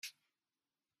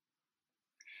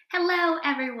Hello,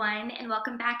 everyone, and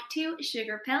welcome back to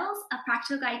Sugar Pills, a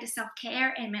practical guide to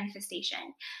self-care and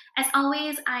manifestation. As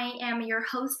always, I am your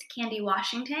host, Candy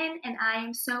Washington, and I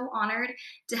am so honored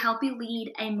to help you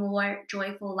lead a more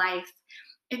joyful life.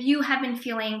 If you have been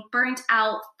feeling burnt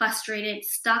out, frustrated,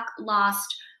 stuck,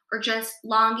 lost, or just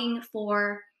longing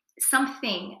for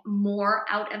something more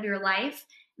out of your life,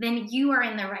 then you are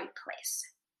in the right place.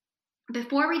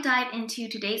 Before we dive into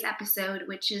today's episode,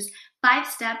 which is 5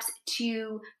 steps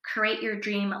to create your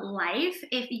dream life,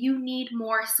 if you need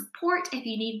more support, if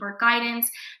you need more guidance,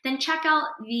 then check out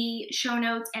the show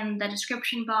notes and the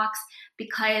description box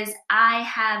because I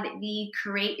have the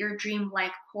Create Your Dream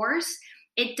Life course.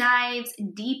 It dives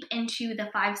deep into the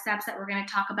 5 steps that we're going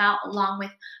to talk about, along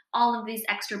with all of these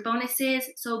extra bonuses.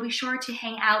 So be sure to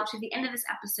hang out to the end of this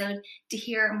episode to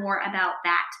hear more about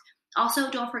that.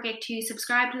 Also, don't forget to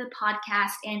subscribe to the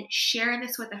podcast and share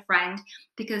this with a friend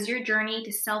because your journey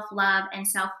to self-love and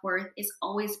self-worth is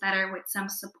always better with some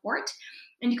support.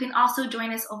 And you can also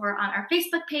join us over on our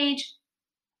Facebook page,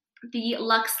 the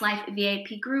Lux Life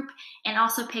VIP group, and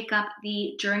also pick up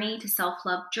the Journey to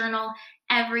Self-Love journal.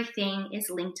 Everything is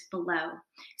linked below.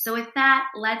 So with that,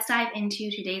 let's dive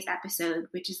into today's episode,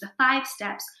 which is the 5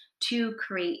 steps to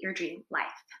create your dream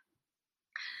life.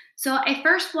 So I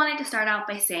first wanted to start out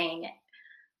by saying,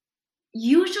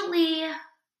 usually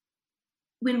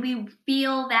when we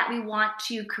feel that we want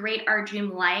to create our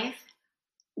dream life,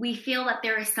 we feel that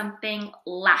there is something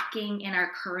lacking in our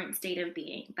current state of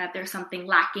being, that there's something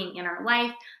lacking in our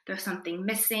life, there's something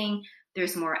missing,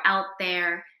 there's more out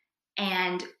there,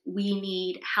 and we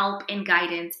need help and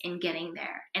guidance in getting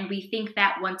there. And we think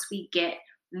that once we get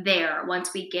there,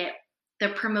 once we get the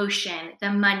promotion,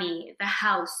 the money, the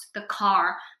house, the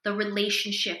car, the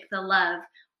relationship, the love,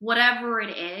 whatever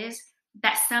it is,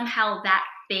 that somehow that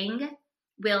thing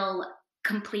will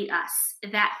complete us.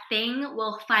 That thing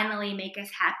will finally make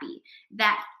us happy.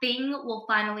 That thing will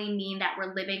finally mean that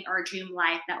we're living our dream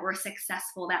life, that we're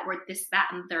successful, that we're this, that,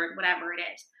 and third, whatever it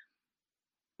is.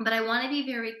 But I want to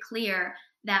be very clear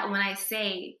that when I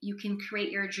say you can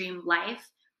create your dream life,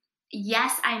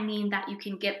 yes, I mean that you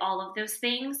can get all of those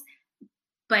things,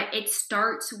 but it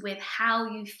starts with how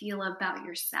you feel about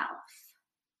yourself.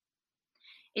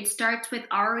 It starts with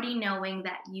already knowing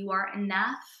that you are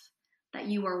enough, that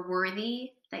you are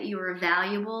worthy, that you are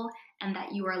valuable, and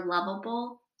that you are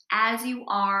lovable as you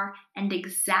are and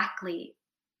exactly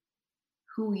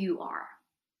who you are.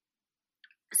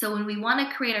 So when we want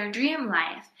to create our dream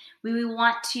life, we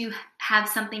want to have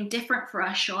something different for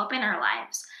us show up in our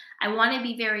lives. I want to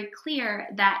be very clear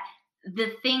that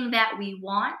the thing that we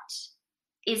want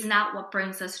is not what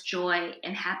brings us joy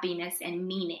and happiness and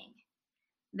meaning.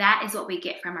 That is what we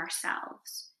get from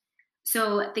ourselves.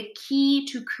 So the key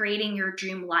to creating your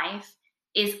dream life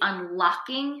is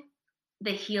unlocking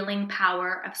the healing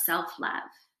power of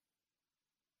self-love.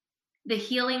 The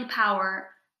healing power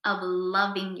of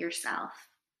loving yourself,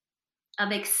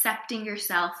 of accepting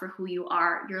yourself for who you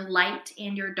are, your light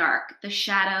and your dark, the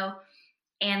shadow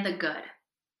and the good.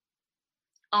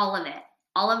 All of it.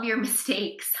 All of your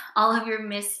mistakes, all of your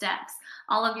missteps,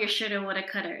 all of your shoulda, woulda,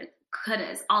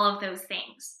 couldas, all of those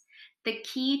things. The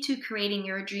key to creating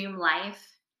your dream life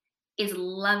is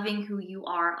loving who you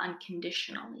are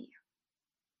unconditionally.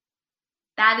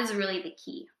 That is really the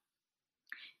key.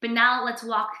 But now let's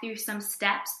walk through some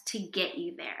steps to get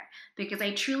you there, because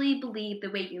I truly believe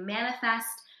the way you manifest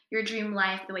your dream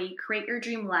life, the way you create your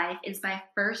dream life, is by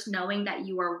first knowing that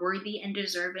you are worthy and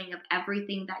deserving of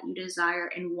everything that you desire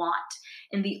and want.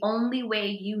 And the only way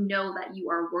you know that you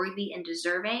are worthy and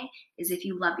deserving is if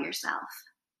you love yourself.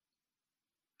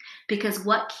 Because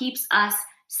what keeps us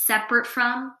separate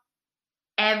from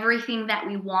everything that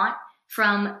we want,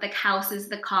 from the houses,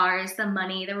 the cars, the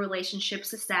money, the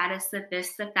relationships, the status, the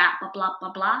this, the that, blah, blah,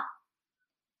 blah, blah,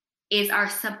 is our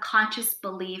subconscious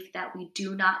belief that we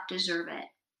do not deserve it,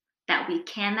 that we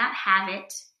cannot have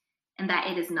it, and that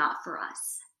it is not for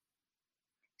us.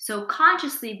 So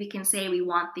consciously, we can say we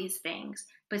want these things,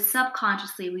 but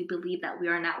subconsciously, we believe that we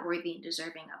are not worthy and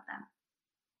deserving of them.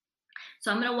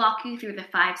 So I'm going to walk you through the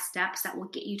 5 steps that will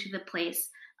get you to the place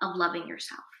of loving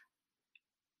yourself.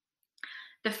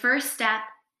 The first step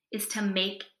is to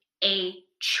make a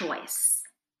choice.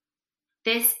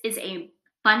 This is a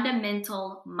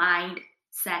fundamental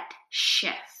mindset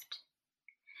shift.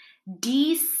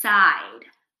 Decide,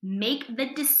 make the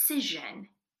decision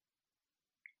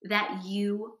that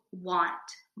you want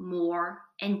more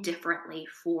and differently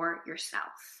for yourself.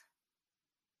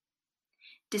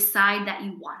 Decide that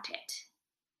you want it.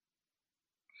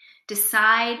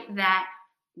 Decide that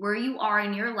where you are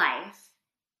in your life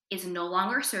is no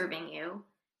longer serving you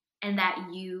and that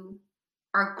you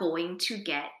are going to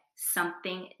get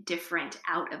something different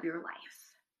out of your life.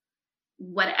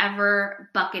 Whatever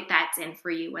bucket that's in for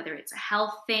you, whether it's a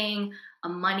health thing, a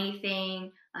money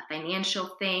thing, a financial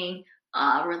thing,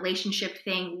 a relationship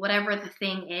thing, whatever the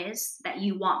thing is that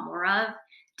you want more of,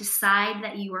 decide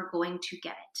that you are going to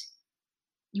get it.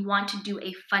 You want to do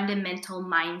a fundamental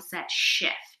mindset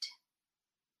shift.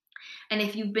 And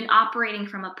if you've been operating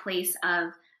from a place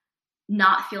of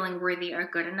not feeling worthy or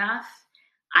good enough,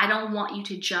 I don't want you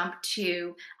to jump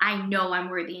to, I know I'm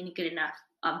worthy and good enough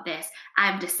of this.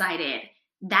 I've decided.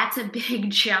 That's a big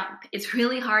jump. It's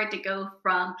really hard to go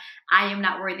from I am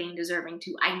not worthy and deserving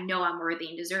to I know I'm worthy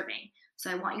and deserving. So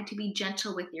I want you to be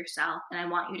gentle with yourself, and I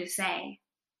want you to say,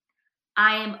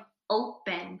 I am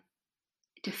open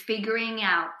to figuring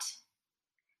out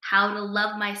how to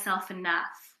love myself enough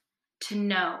to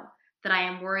know that I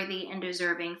am worthy and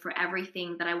deserving for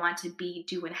everything that I want to be,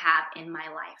 do, and have in my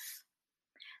life.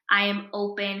 I am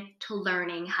open to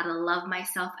learning how to love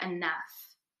myself enough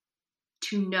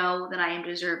to know that I am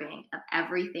deserving of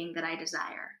everything that I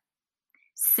desire,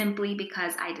 simply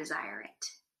because I desire it.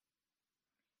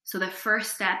 So the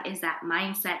first step is that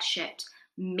mindset shift.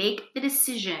 Make the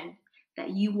decision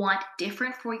that you want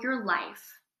different for your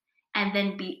life, and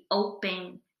then be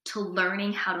open to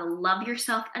learning how to love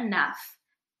yourself enough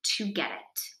to get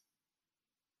it.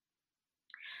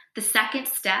 The second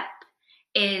step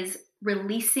is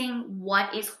releasing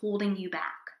what is holding you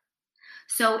back.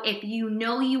 So if you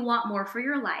know you want more for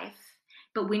your life,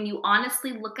 but when you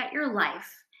honestly look at your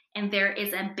life and there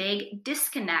is a big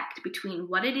disconnect between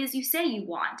what it is you say you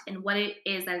want and what it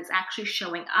is that is actually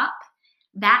showing up,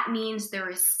 that means there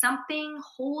is something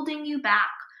holding you back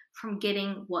from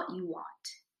getting what you want.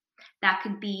 That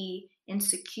could be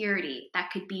insecurity,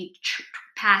 that could be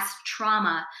past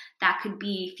trauma, that could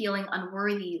be feeling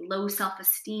unworthy, low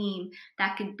self-esteem,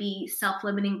 that could be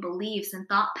self-limiting beliefs and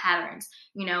thought patterns.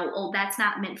 Oh, that's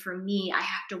not meant for me. I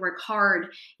have to work hard.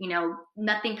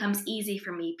 Nothing comes easy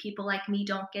for me. People like me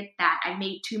don't get that. I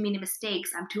made too many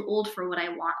mistakes. I'm too old for what I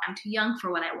want. I'm too young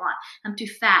for what I want. I'm too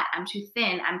fat. I'm too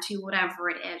thin. I'm too whatever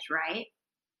it is, right?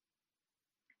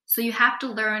 So you have to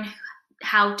learn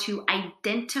how to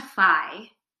identify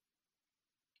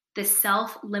the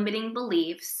self-limiting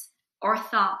beliefs or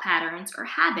thought patterns or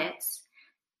habits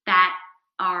that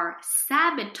are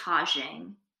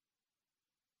sabotaging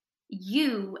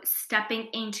you stepping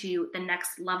into the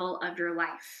next level of your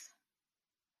life.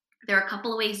 There are a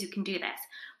couple of ways you can do this.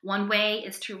 One way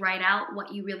is to write out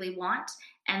what you really want,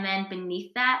 and then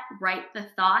beneath that, write the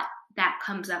thought that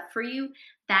comes up for you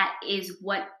that is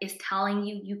what is telling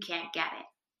you you can't get it.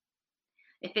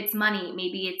 If it's money,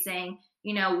 maybe it's saying,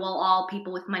 well, all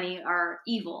people with money are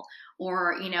evil.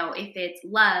 Or, if it's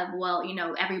love, well,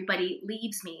 everybody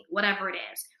leaves me, whatever it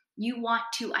is. You want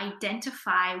to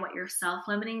identify what your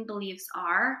self-limiting beliefs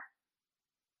are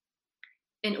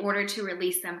in order to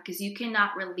release them, because you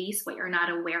cannot release what you're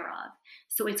not aware of.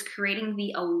 So it's creating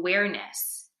the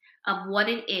awareness of what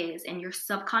it is in your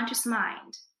subconscious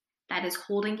mind that is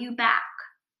holding you back.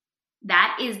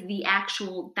 That is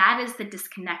the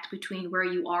disconnect between where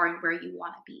you are and where you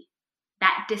want to be.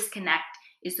 That disconnect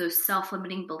is those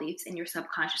self-limiting beliefs in your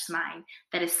subconscious mind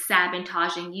that is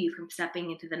sabotaging you from stepping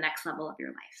into the next level of your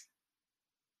life.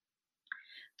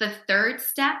 The third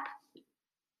step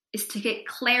is to get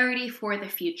clarity for the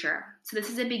future. So this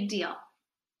is a big deal.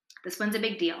 This one's a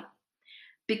big deal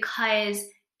because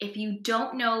if you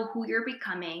don't know who you're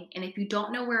becoming and if you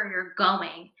don't know where you're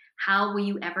going, how will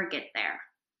you ever get there?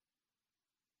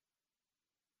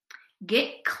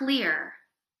 Get clear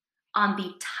on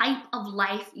the type of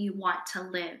life you want to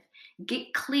live.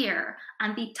 Get clear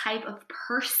on the type of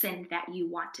person that you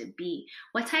want to be.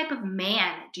 What type of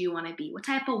man do you want to be? What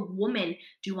type of woman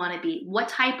do you want to be? What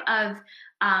type of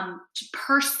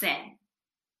person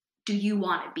do you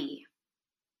want to be?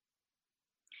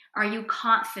 Are you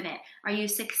confident? Are you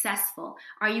successful?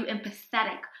 Are you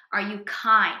empathetic? Are you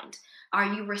kind? Are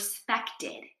you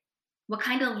respected? What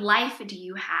kind of life do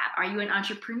you have? Are you an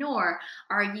entrepreneur?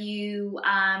 Are you,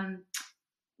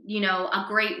 a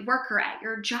great worker at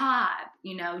your job?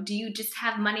 Do you just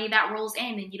have money that rolls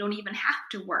in and you don't even have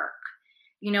to work?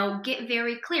 Get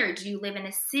very clear. Do you live in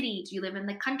a city? Do you live in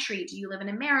the country? Do you live in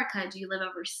America? Do you live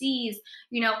overseas?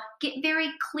 Get very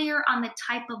clear on the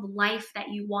type of life that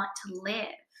you want to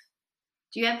live.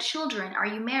 Do you have children? Are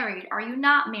you married? Are you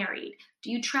not married?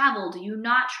 Do you travel? Do you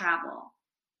not travel?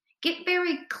 Get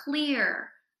very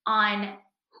clear on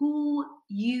who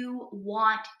you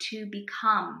want to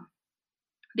become,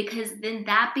 because then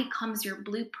that becomes your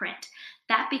blueprint.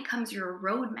 That becomes your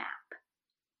roadmap.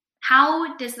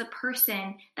 How does the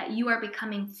person that you are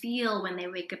becoming feel when they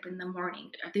wake up in the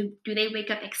morning? Do they wake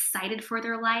up excited for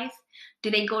their life? Do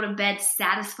they go to bed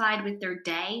satisfied with their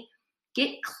day?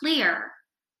 Get clear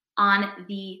on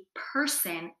the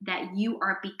person that you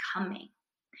are becoming,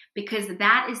 because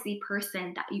that is the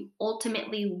person that you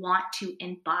ultimately want to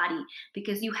embody,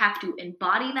 because you have to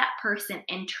embody that person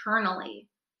internally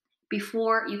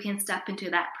before you can step into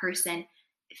that person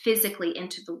physically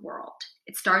into the world.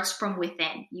 It starts from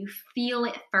within. You feel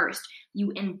it first,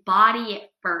 you embody it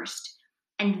first,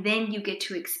 and then you get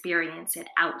to experience it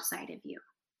outside of you.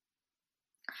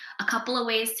 A couple of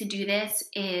ways to do this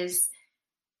is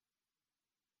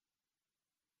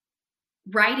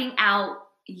writing out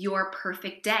your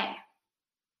perfect day.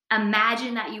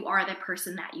 Imagine that you are the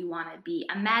person that you want to be.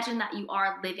 Imagine that you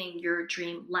are living your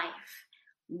dream life.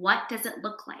 What does it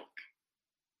look like?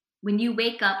 When you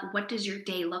wake up, what does your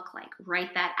day look like?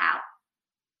 Write that out.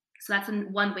 So that's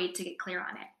one way to get clear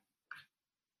on it.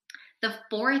 The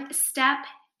fourth step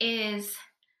is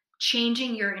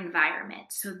changing your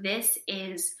environment. So this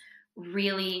is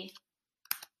really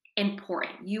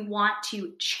important. You want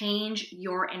to change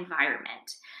your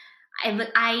environment.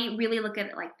 I really look at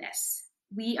it like this.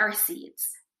 We are seeds.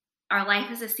 Our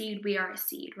life is a seed. We are a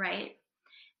seed, right?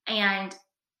 And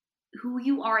who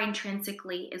you are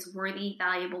intrinsically is worthy,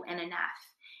 valuable, and enough.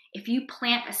 If you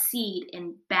plant a seed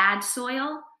in bad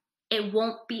soil, it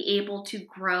won't be able to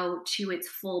grow to its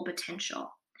full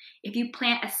potential. If you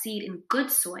plant a seed in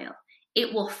good soil,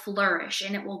 it will flourish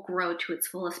and it will grow to its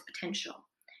fullest potential.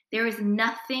 There is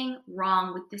nothing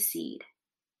wrong with the seed.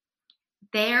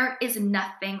 There is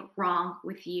nothing wrong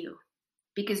with you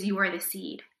because you are the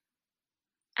seed.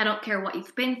 I don't care what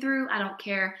you've been through. I don't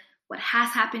care what has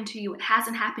happened to you, what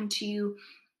hasn't happened to you.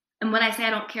 And when I say I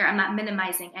don't care, I'm not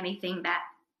minimizing anything that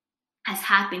has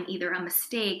happened, either a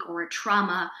mistake or a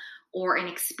trauma or an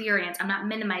experience. I'm not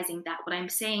minimizing that. What I'm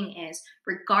saying is,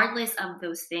 regardless of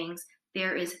those things,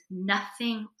 there is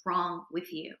nothing wrong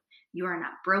with you. You are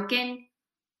not broken.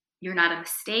 You're not a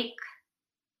mistake.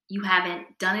 You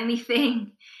haven't done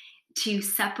anything to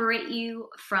separate you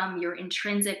from your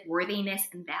intrinsic worthiness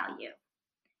and value.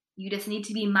 You just need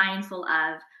to be mindful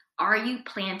of, are you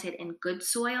planted in good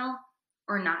soil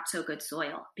or not so good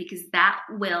soil? Because that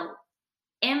will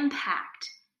impact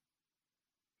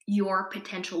your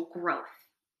potential growth.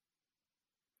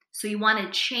 So you want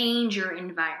to change your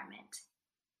environment.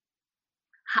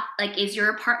 Like, is your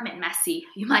apartment messy?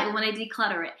 You might want to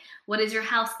declutter it. What is your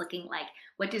house looking like?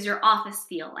 What does your office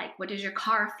feel like? What does your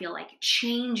car feel like?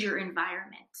 Change your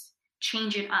environment.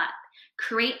 Change it up.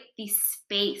 Create the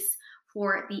space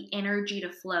for the energy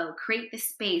to flow. Create the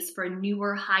space for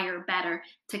newer, higher, better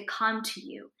to come to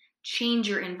you. Change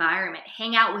your environment.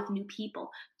 Hang out with new people.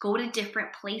 Go to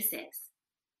different places.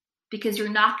 Because you're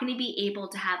not going to be able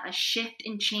to have a shift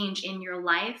and change in your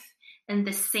life in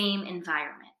the same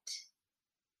environment.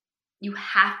 You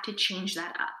have to change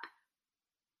that up.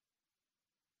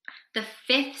 The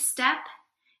fifth step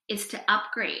is to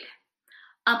upgrade.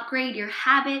 Upgrade your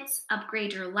habits,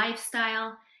 upgrade your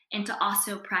lifestyle, and to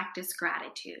also practice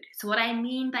gratitude. So what I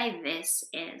mean by this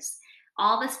is,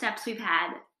 all the steps we've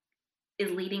had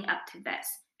is leading up to this.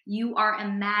 You are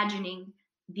imagining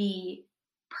the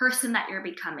person that you're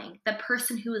becoming, the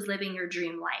person who is living your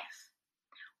dream life.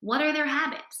 What are their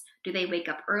habits? Do they wake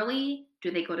up early?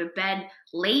 Do they go to bed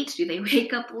late? Do they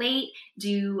wake up late?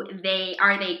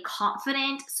 Are they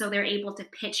confident so they're able to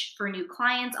pitch for new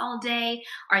clients all day?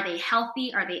 Are they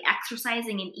healthy? Are they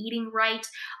exercising and eating right?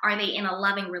 Are they in a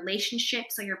loving relationship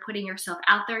so you're putting yourself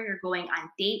out there, you're going on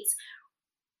dates?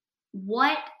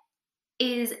 What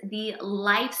is the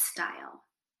lifestyle?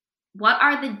 What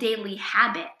are the daily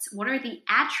habits? What are the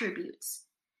attributes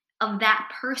of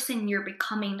that person you're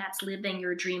becoming that's living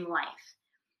your dream life?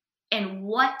 And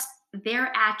what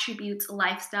their attributes,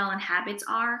 lifestyle, and habits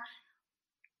are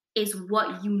is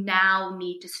what you now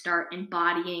need to start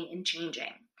embodying and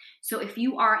changing. So if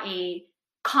you are a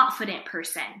confident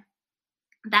person,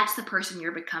 that's the person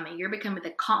you're becoming. You're becoming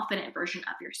the confident version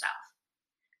of yourself.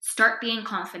 Start being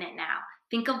confident now.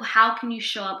 Think of how can you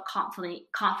show up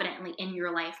confidently in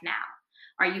your life now.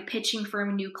 Are you pitching for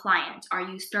a new client? Are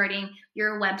you starting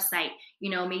your website,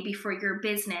 maybe for your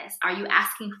business? Are you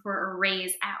asking for a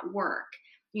raise at work?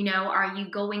 Are you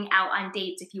going out on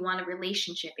dates if you want a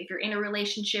relationship? If you're in a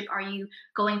relationship, are you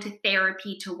going to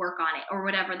therapy to work on it, or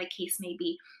whatever the case may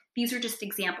be? These are just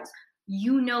examples.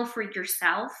 You know for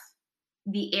yourself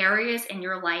the areas in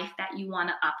your life that you want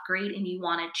to upgrade and you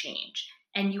want to change,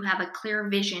 and you have a clear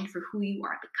vision for who you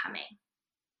are becoming.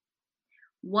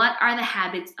 What are the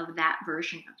habits of that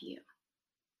version of you?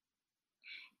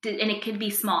 And it could be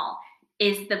small.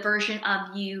 Is the version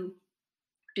of you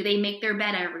Do they make their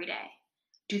bed every day?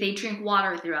 Do they drink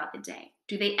water throughout the day?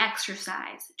 Do they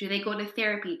exercise? Do they go to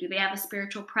therapy? Do they have a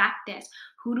spiritual practice?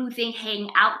 Who do they hang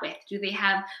out with? Do they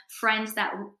have friends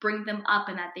that bring them up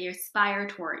and that they aspire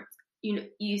towards?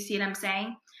 You see what I'm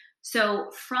saying?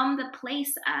 So from the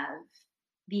place of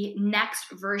the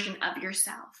next version of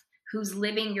yourself who's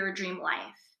living your dream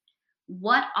life,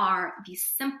 what are the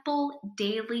simple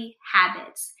daily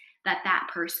habits that that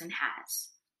person has?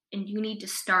 And you need to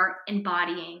start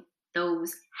embodying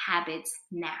those habits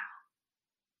now.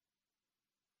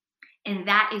 And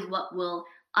that is what will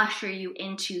usher you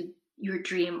into your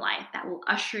dream life, that will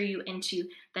usher you into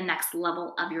the next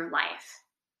level of your life.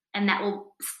 And that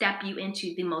will step you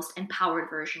into the most empowered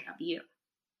version of you.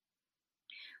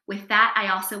 With that, I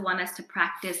also want us to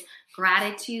practice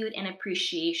gratitude and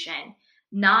appreciation,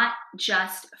 not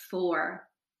just for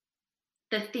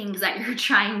the things that you're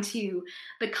trying to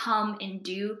become and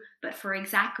do, but for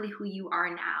exactly who you are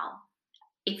now.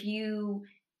 If you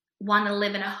want to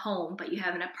live in a home, but you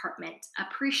have an apartment,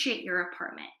 appreciate your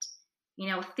apartment.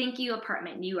 Thank you,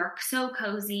 apartment. You are so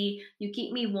cozy. You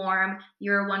keep me warm.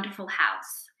 You're a wonderful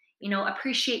house.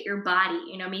 Appreciate your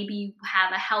body. Maybe you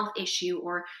have a health issue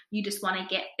or you just want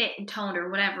to get fit and toned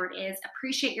or whatever it is.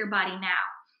 Appreciate your body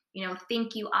now.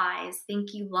 Thank you, eyes.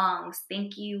 Thank you, lungs.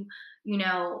 Thank you,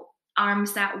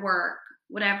 arms that work,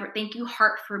 whatever. Thank you,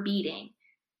 heart, for beating.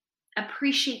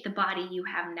 Appreciate the body you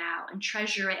have now and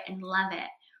treasure it and love it.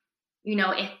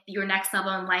 If your next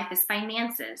level in life is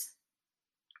finances,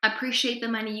 appreciate the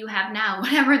money you have now,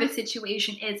 whatever the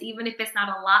situation is, even if it's not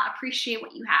a lot, appreciate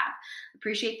what you have.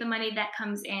 Appreciate the money that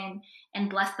comes in and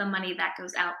bless the money that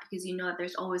goes out, because you know that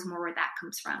there's always more where that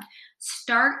comes from.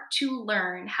 Start to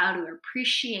learn how to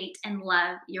appreciate and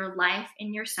love your life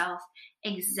and yourself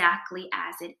exactly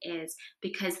as it is,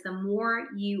 because the more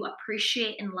you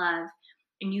appreciate and love,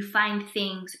 and you find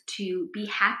things to be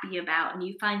happy about, and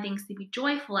you find things to be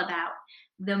joyful about,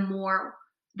 the more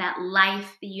that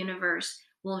life, the universe,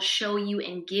 will show you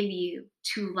and give you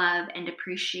to love and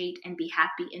appreciate and be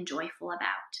happy and joyful about.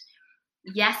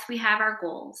 Yes, we have our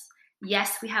goals.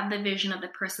 Yes, we have the vision of the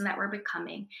person that we're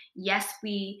becoming. Yes,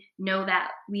 we know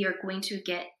that we are going to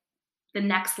get the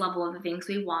next level of the things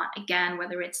we want. Again,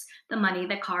 whether it's the money,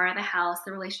 the car, the house,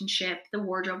 the relationship, the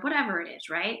wardrobe, whatever it is,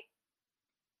 right?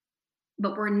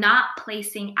 But we're not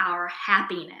placing our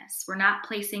happiness, we're not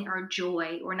placing our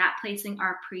joy, we're not placing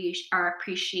our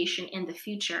appreciation in the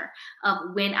future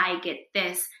of when I get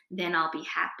this, then I'll be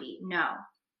happy. No.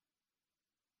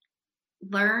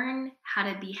 Learn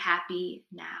how to be happy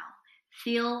now.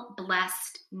 Feel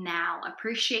blessed now.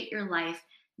 Appreciate your life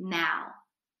now.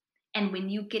 And when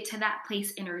you get to that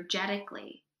place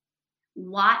energetically,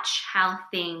 watch how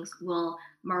things will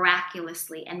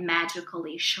miraculously and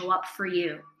magically show up for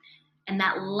you. And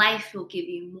that life will give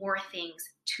you more things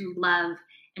to love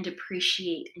and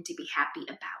appreciate and to be happy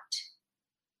about.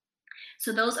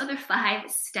 So those are the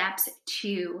 5 steps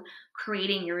to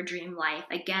creating your dream life.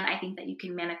 Again, I think that you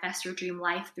can manifest your dream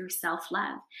life through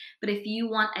self-love. But if you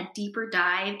want a deeper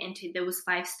dive into those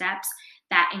 5 steps,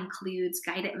 that includes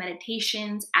guided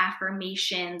meditations,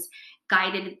 affirmations,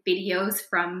 guided videos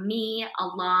from me,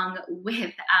 along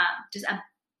with just a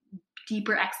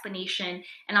deeper explanation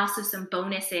and also some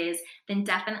bonuses, then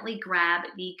definitely grab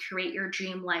the Create Your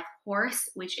Dream Life course,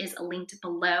 which is linked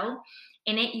below.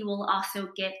 In it, you will also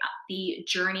get the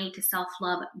Journey to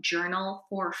Self-Love journal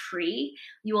for free.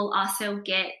 You will also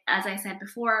get, as I said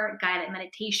before, guided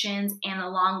meditations, and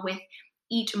along with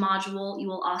each module, you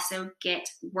will also get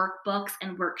workbooks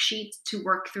and worksheets to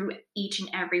work through each and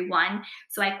every one.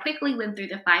 So I quickly went through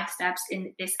the 5 steps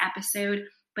in this episode,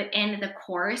 but in the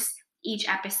course, each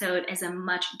episode is a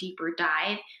much deeper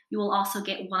dive. You will also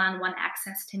get one-on-one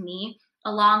access to me,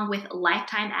 along with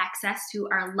lifetime access to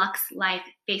our Lux Life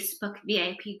Facebook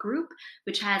VIP group,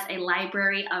 which has a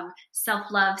library of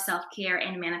self-love, self-care,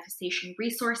 and manifestation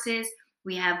resources.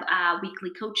 We have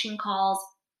weekly coaching calls,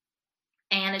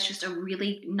 and it's just a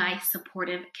really nice,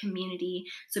 supportive community.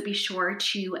 So be sure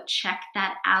to check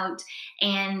that out.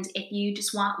 And if you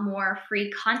just want more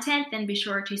free content, then be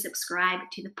sure to subscribe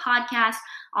to the podcast.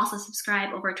 Also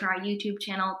subscribe over to our YouTube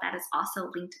channel. That is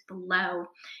also linked below.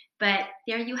 But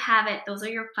there you have it. Those are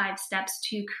your 5 steps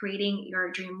to creating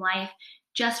your dream life.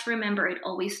 Just remember, it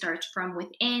always starts from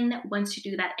within. Once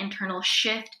you do that internal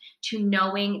shift to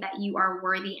knowing that you are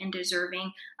worthy and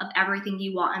deserving of everything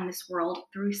you want in this world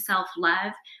through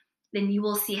self-love, then you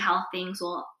will see how things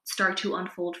will start to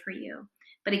unfold for you.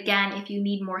 But again, if you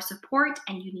need more support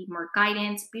and you need more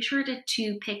guidance, be sure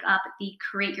to pick up the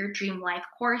Create Your Dream Life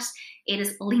course. It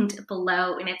is linked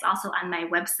below, and it's also on my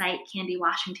website,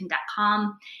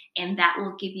 candywashington.com, and that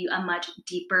will give you a much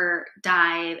deeper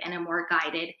dive and a more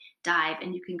guided dive,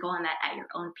 and you can go on that at your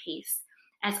own pace.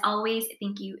 As always,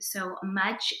 thank you so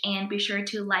much, and be sure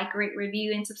to like, rate,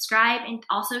 review, and subscribe, and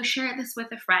also share this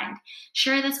with a friend.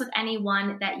 Share this with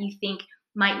anyone that you think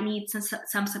might need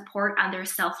some support on their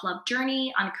self-love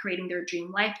journey, on creating their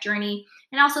dream life journey,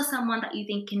 and also someone that you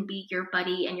think can be your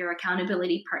buddy and your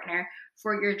accountability partner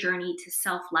for your journey to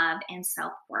self-love and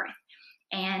self-worth.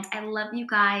 And I love you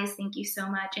guys. Thank you so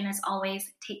much. And as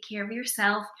always, take care of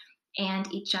yourself and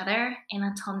each other. And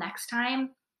until next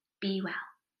time, be well.